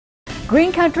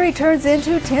Green country turns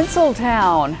into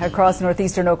Tinseltown. Across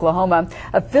northeastern Oklahoma,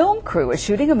 a film crew is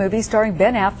shooting a movie starring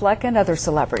Ben Affleck and other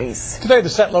celebrities. Today, the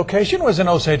set location was in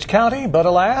Osage County, but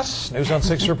alas, News on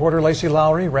 6 reporter Lacey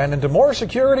Lowry ran into more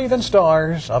security than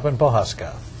stars up in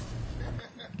Pawhuska.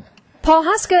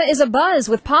 Pawhuska is abuzz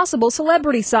with possible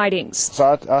celebrity sightings.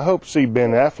 So I hope to see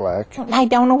Ben Affleck. I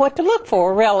don't know what to look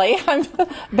for, really.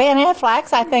 Ben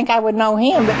Affleck's, I think I would know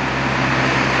him.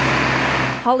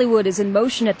 Hollywood is in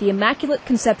motion at the Immaculate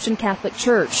Conception Catholic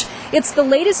Church. It's the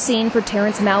latest scene for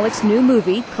Terrence Malick's new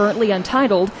movie, currently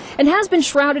untitled, and has been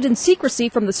shrouded in secrecy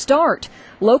from the start.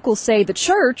 Locals say the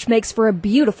church makes for a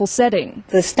beautiful setting.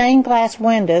 The stained glass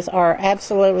windows are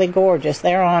absolutely gorgeous.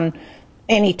 They're on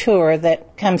any tour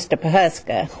that comes to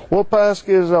Pawhuska. Well, Pawhuska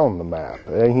is on the map.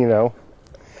 You know,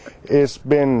 it's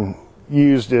been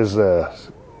used as a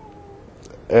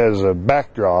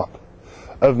backdrop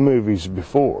of movies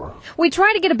before. We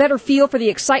try to get a better feel for the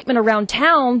excitement around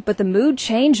town, but the mood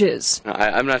changes.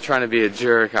 I'm not trying to be a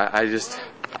jerk. I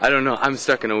don't know. I'm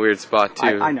stuck in a weird spot,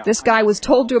 too. I know. This guy was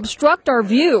told to obstruct our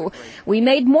view. We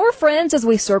made more friends as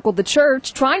we circled the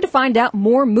church, trying to find out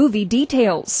more movie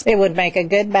details. It would make a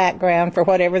good background for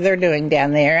whatever they're doing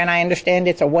down there, and I understand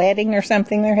it's a wedding or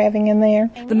something they're having in there.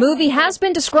 The movie has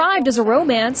been described as a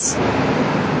romance.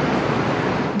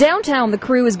 Downtown, the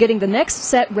crew is getting the next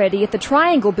set ready at the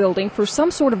Triangle building for some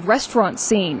sort of restaurant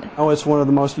scene. Oh, it's one of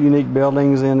the most unique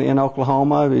buildings in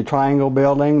Oklahoma, the Triangle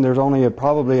building. There's only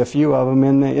probably a few of them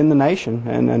in the nation,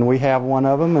 and we have one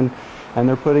of them, and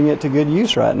they're putting it to good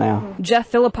use right now. Jeff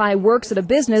Philippi works at a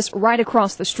business right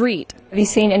across the street. Have you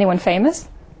seen anyone famous?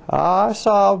 I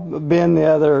saw Ben the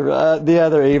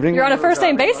other evening. You're on a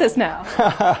first-name basis now.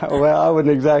 Well, I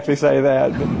wouldn't exactly say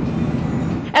that.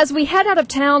 As we head out of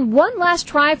town, one last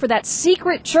try for that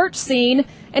secret church scene,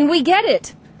 and we get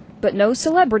it. But no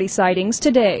celebrity sightings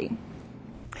today.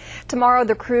 Tomorrow,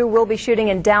 the crew will be shooting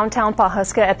in downtown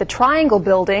Pawhuska at the Triangle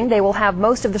building. They will have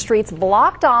most of the streets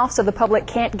blocked off so the public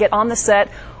can't get on the set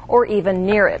or even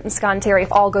near it. And Scott and Terry,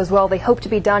 if all goes well, they hope to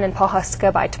be done in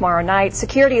Pawhuska by tomorrow night.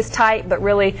 Security is tight, but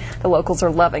really, the locals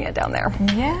are loving it down there.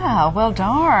 Yeah, well,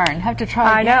 darn. Have to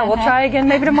try again. I know. We'll try again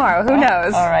maybe tomorrow. Who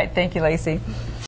knows? All right. Thank you, Lacey.